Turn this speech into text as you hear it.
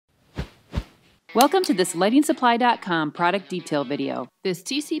Welcome to this LightingSupply.com product detail video. This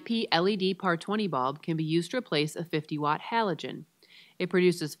TCP LED PAR20 bulb can be used to replace a 50-watt halogen. It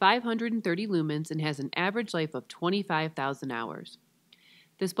produces 530 lumens and has an average life of 25,000 hours.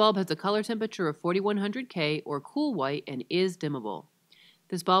 This bulb has a color temperature of 4100 K or cool white and is dimmable.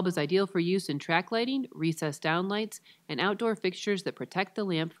 This bulb is ideal for use in track lighting, recessed downlights, and outdoor fixtures that protect the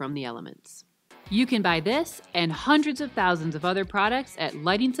lamp from the elements. You can buy this and hundreds of thousands of other products at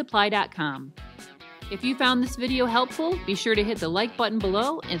LightingSupply.com. If you found this video helpful, be sure to hit the like button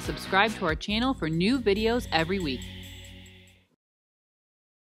below and subscribe to our channel for new videos every week.